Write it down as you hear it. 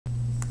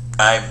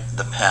describe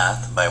the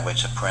path by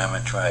which a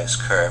parameterized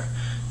curve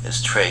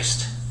is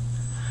traced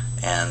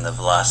and the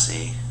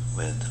velocity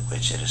with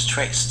which it is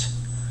traced.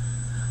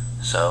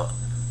 So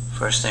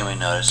first thing we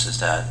notice is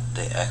that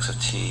the x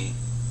of t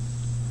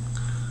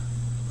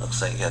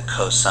looks like a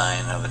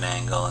cosine of an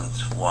angle and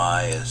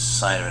y is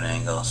sine of an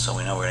angle, so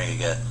we know we're going to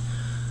get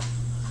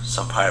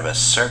some part of a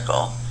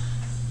circle,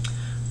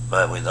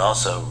 but we'd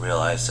also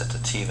realize that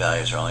the t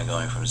values are only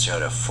going from 0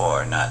 to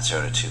 4, not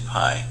 0 to 2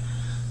 pi,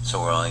 so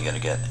we're only going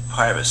to get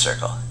part of a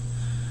circle.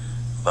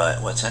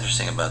 But what's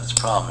interesting about this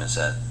problem is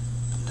that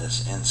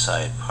this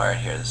inside part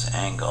here, this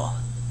angle,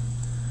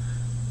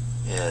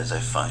 is a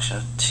function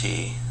of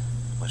t,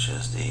 which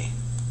is the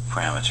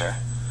parameter,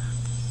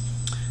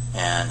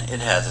 and it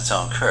has its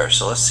own curve.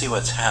 So let's see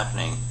what's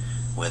happening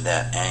with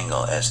that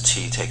angle as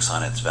t takes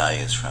on its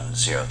values from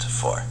 0 to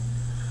 4.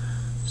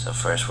 So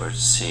first we're to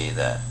see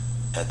that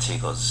at t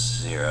equals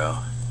 0,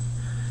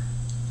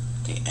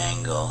 the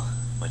angle,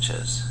 which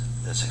is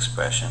this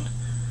expression,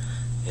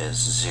 is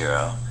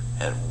 0.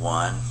 At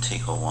 1, t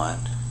equal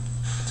 1,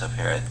 it's up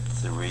here at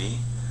 3.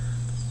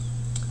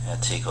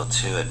 At t equal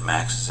 2, it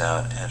maxes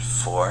out at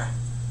 4.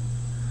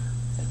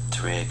 At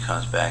 3, it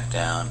comes back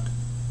down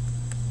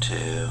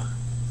to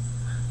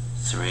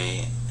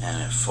 3,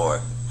 and at 4,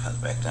 it comes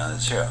back down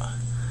to 0.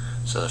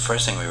 So the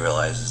first thing we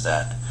realize is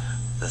that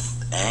the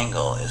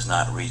angle is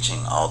not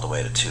reaching all the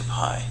way to 2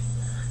 pi,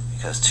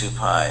 because 2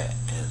 pi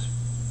is,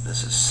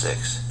 this is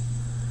 6,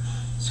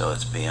 so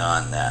it's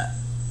beyond that.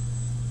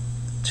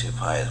 2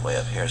 pi is way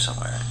up here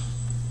somewhere,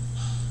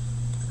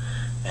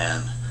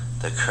 and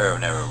the curve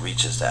never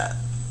reaches that.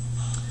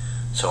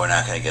 So we're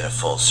not going to get a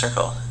full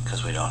circle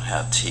because we don't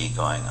have t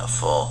going a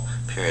full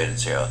period at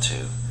 0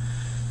 to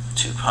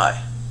 2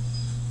 pi.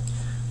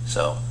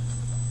 So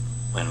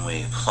when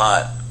we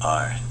plot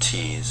our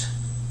t's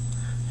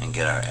and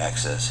get our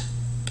x's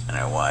and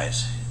our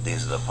y's,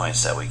 these are the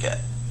points that we get.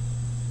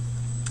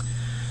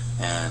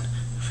 And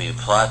if we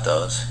plot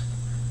those,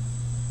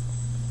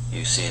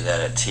 you see that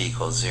at t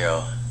equals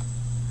 0,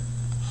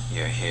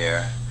 you're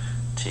here.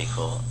 T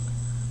equal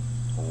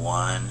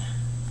 1,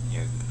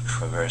 you're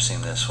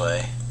traversing this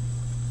way.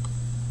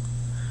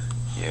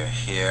 You're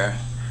here.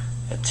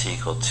 At t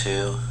equal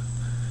 2,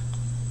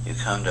 you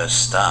come to a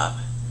stop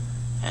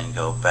and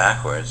go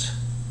backwards,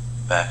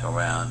 back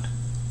around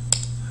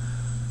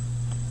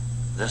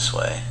this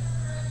way.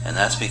 And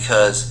that's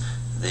because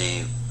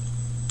the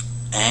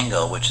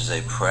angle, which is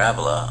a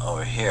parabola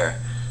over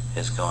here,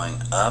 is going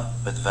up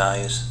with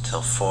values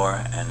till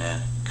 4 and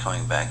then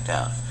coming back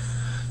down.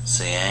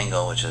 So the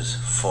angle, which is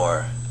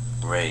 4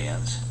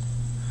 radians,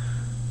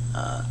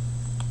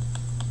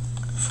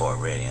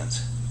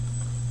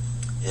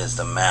 is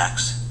the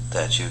max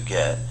that you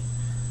get.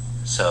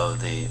 So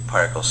the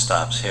particle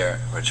stops here,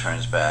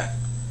 returns back,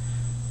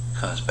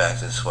 comes back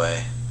this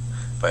way.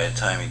 By the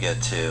time you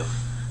get to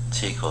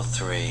t equal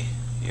 3,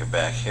 you're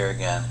back here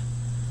again,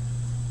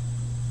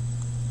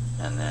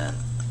 and then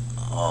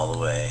all the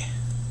way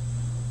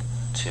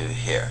to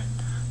here.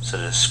 So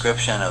the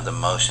description of the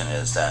motion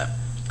is that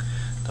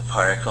the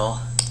particle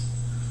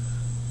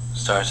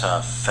starts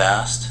off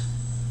fast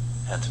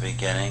at the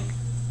beginning,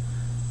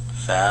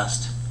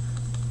 fast,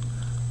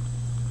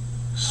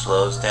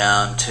 slows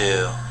down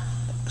to,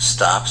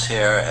 stops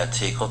here at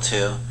t equal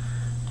 2,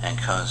 and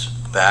comes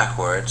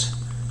backwards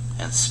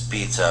and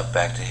speeds up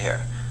back to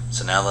here.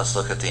 So now let's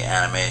look at the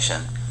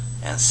animation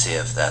and see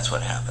if that's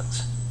what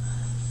happens.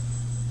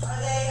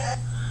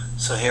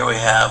 So here we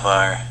have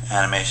our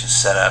animation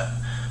set up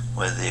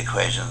with the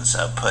equations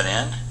put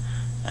in,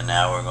 and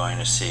now we're going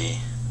to see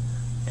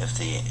if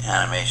the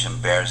animation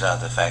bears out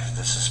the fact that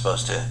this is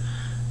supposed to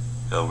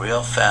go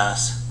real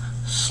fast,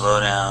 slow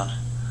down,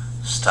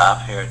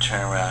 stop here,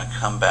 turn around,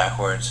 come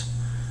backwards,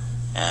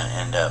 and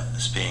end up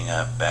speeding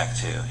up back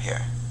to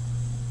here.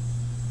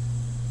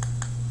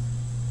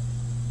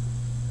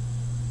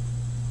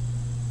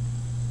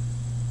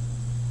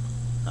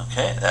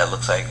 Okay, that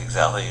looks like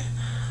exactly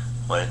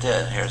what it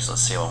did.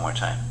 Let's see it one more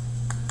time.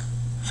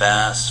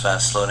 Fast,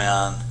 fast, slow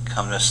down,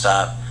 come to a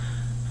stop,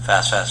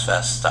 fast, fast,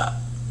 fast, stop.